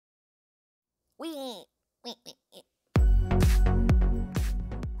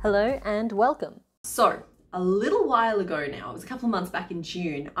Hello and welcome. So, a little while ago now, it was a couple of months back in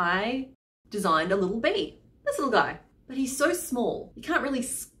June, I designed a little bee. This little guy. But he's so small, you can't really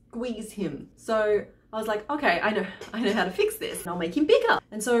squeeze him. So I was like, okay, I know how to fix this. I'll make him bigger.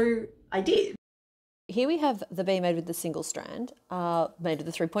 And so I did. Here we have the bee made with the single strand, made with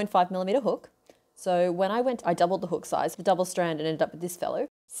the 3.5mm hook. So when I doubled the hook size, the double strand, and ended up with this fellow.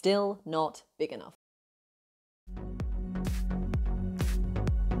 Still not big enough.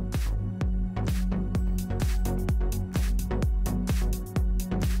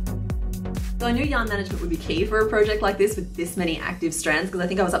 So I knew yarn management would be key for a project like this with this many active strands, because I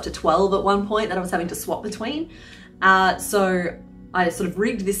think I was up to 12 at one point that I was having to swap between. So I sort of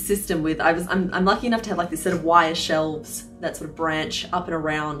rigged this system with, I'm lucky enough to have like this set of wire shelves that sort of branch up and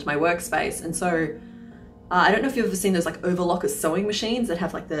around my workspace. And so I don't know if you've ever seen those like overlocker sewing machines that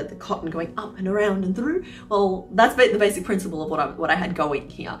have like the cotton going up and around and through. Well, that's the basic principle of what I had going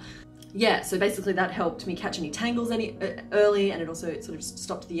here. Yeah, so basically that helped me catch any tangles early, and it also sort of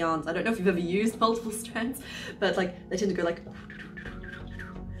stopped the yarns. I don't know if you've ever used multiple strands, but like they tend to go like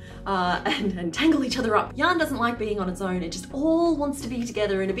and tangle each other up. Yarn doesn't like being on its own. It just all wants to be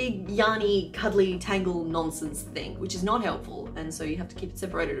together in a big yarny, cuddly, tangle nonsense thing, which is not helpful, and so you have to keep it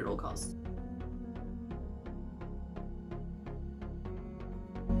separated at all costs.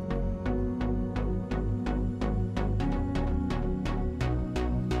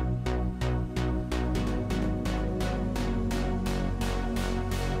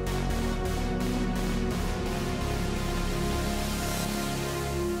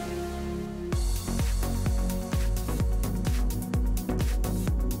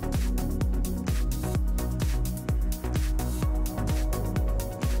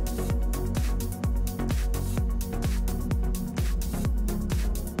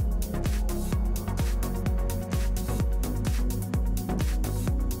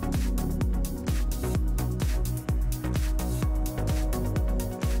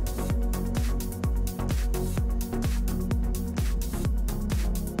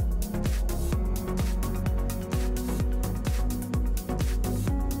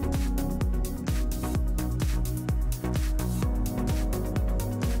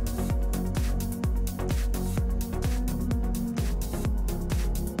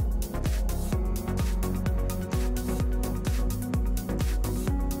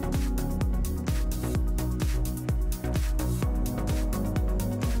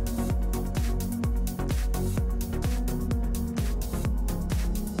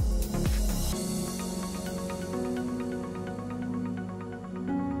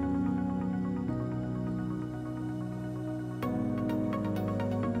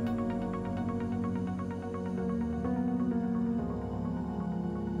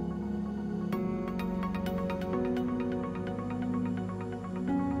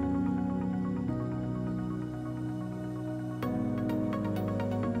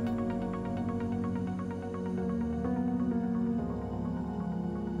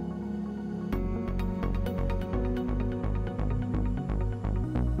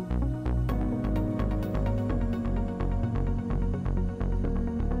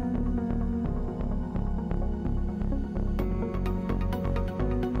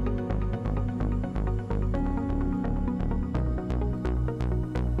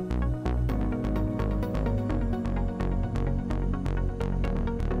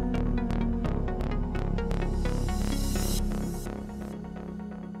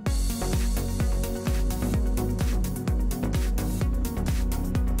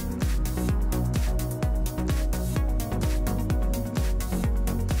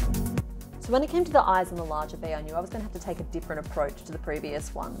 When it came to the eyes on the larger bee, I knew I was going to have to take a different approach to the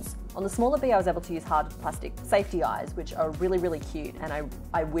previous ones. On the smaller bee, I was able to use hard plastic safety eyes, which are really, really cute, and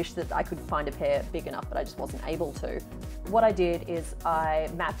I wish that I could find a pair big enough, but I just wasn't able to. What I did is I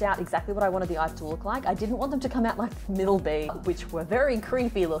mapped out exactly what I wanted the eyes to look like. I didn't want them to come out like middle bee, which were very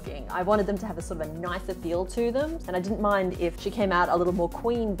creepy looking. I wanted them to have a sort of a nicer feel to them, and I didn't mind if she came out a little more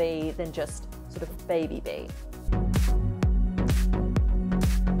queen bee than just sort of baby bee.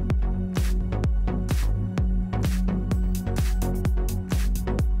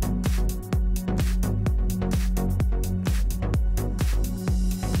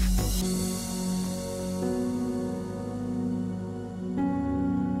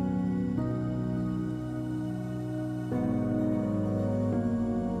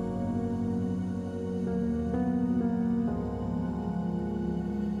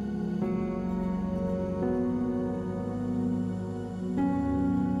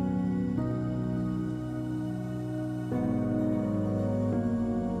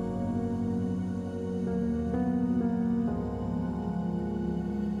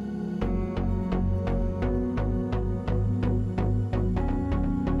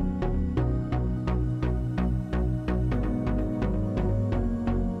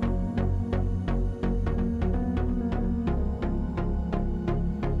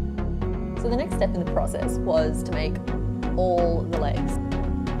 the next step in the process was to make all the legs.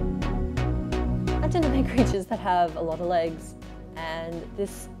 I tend to make creatures that have a lot of legs, and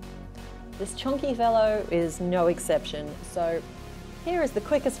this chunky fellow is no exception. So here is the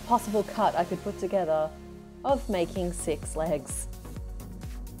quickest possible cut I could put together of making 6 legs.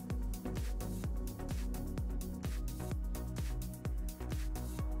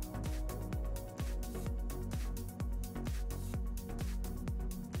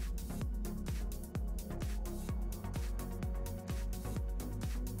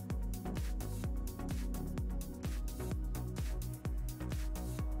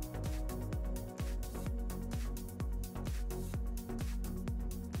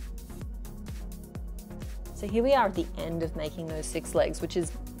 So here we are at the end of making those 6 legs, which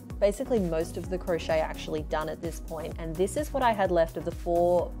is basically most of the crochet actually done at this point. And this is what I had left of the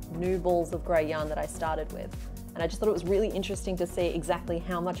 4 new balls of grey yarn that I started with. And I just thought it was really interesting to see exactly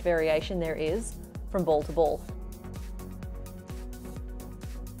how much variation there is from ball to ball.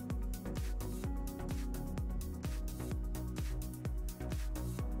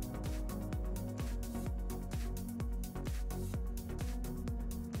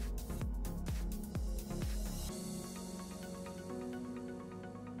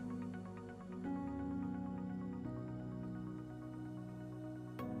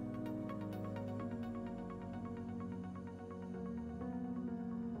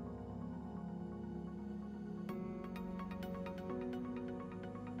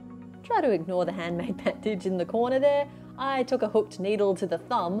 Try to ignore the handmade bandage in the corner there. I took a hooked needle to the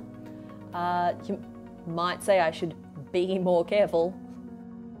thumb. You might say I should be more careful.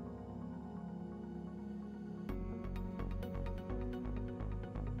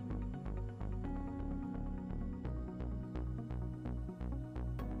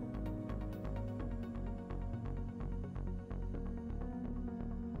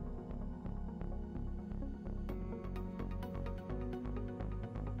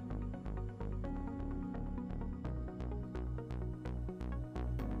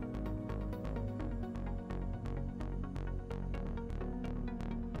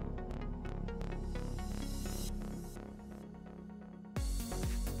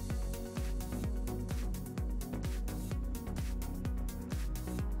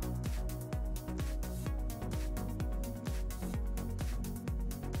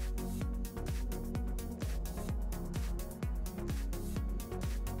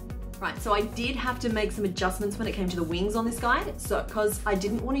 Right, so I did have to make some adjustments when it came to the wings on this guy. So, because I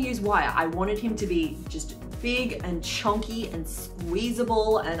didn't want to use wire, I wanted him to be just big and chunky and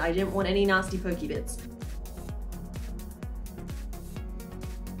squeezable, and I didn't want any nasty pokey bits.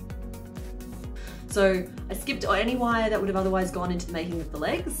 So I skipped any wire that would have otherwise gone into the making of the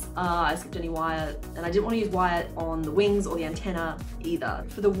legs. I skipped any wire, and I didn't want to use wire on the wings or the antenna either.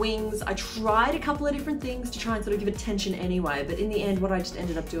 For the wings, I tried a couple of different things to try and sort of give it tension anyway, but in the end what I just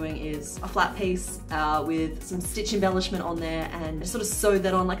ended up doing is a flat piece with some stitch embellishment on there, and just sort of sewed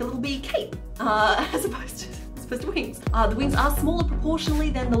that on like a little bee cape, as opposed to wings. The wings are smaller proportionally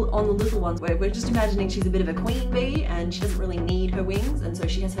than on the little ones. We're just imagining she's a bit of a queen bee and she doesn't really need her wings, and so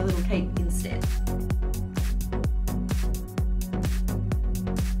she has her little cape instead.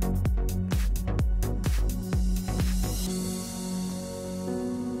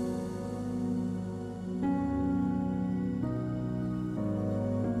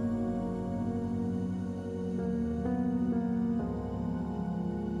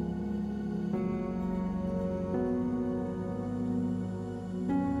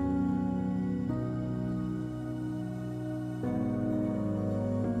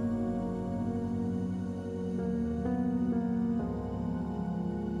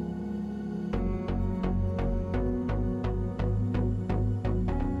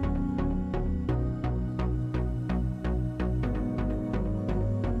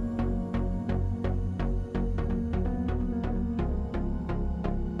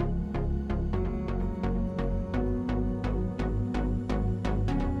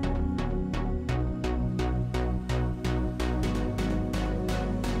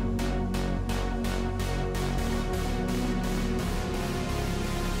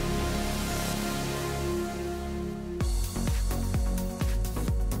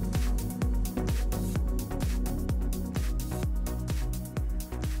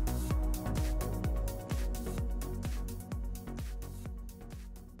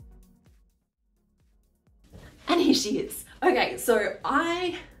 And here she is. Okay, so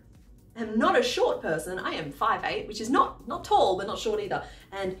I am not a short person. I am 5'8", which is not tall, but not short either.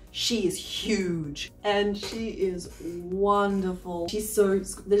 And she is huge. And she is wonderful.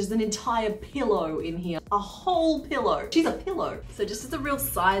 There's an entire pillow in here. A whole pillow. She's a pillow. So just as a real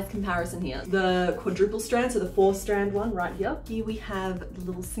size comparison here, the quadruple strand, so the 4-strand one right here. Here we have the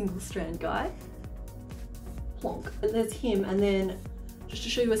little single strand guy. Plonk. And there's him, and then just to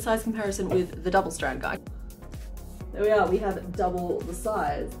show you a size comparison with the double strand guy. There we are, we have double the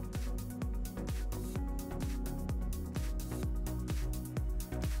size.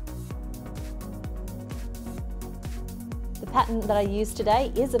 The pattern that I used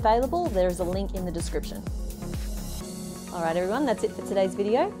today is available. There is a link in the description. All right, everyone, that's it for today's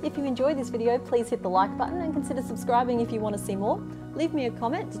video. If you enjoyed this video, please hit the like button and consider subscribing if you want to see more. Leave me a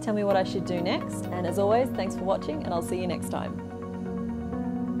comment to tell me what I should do next. And as always, thanks for watching, and I'll see you next time.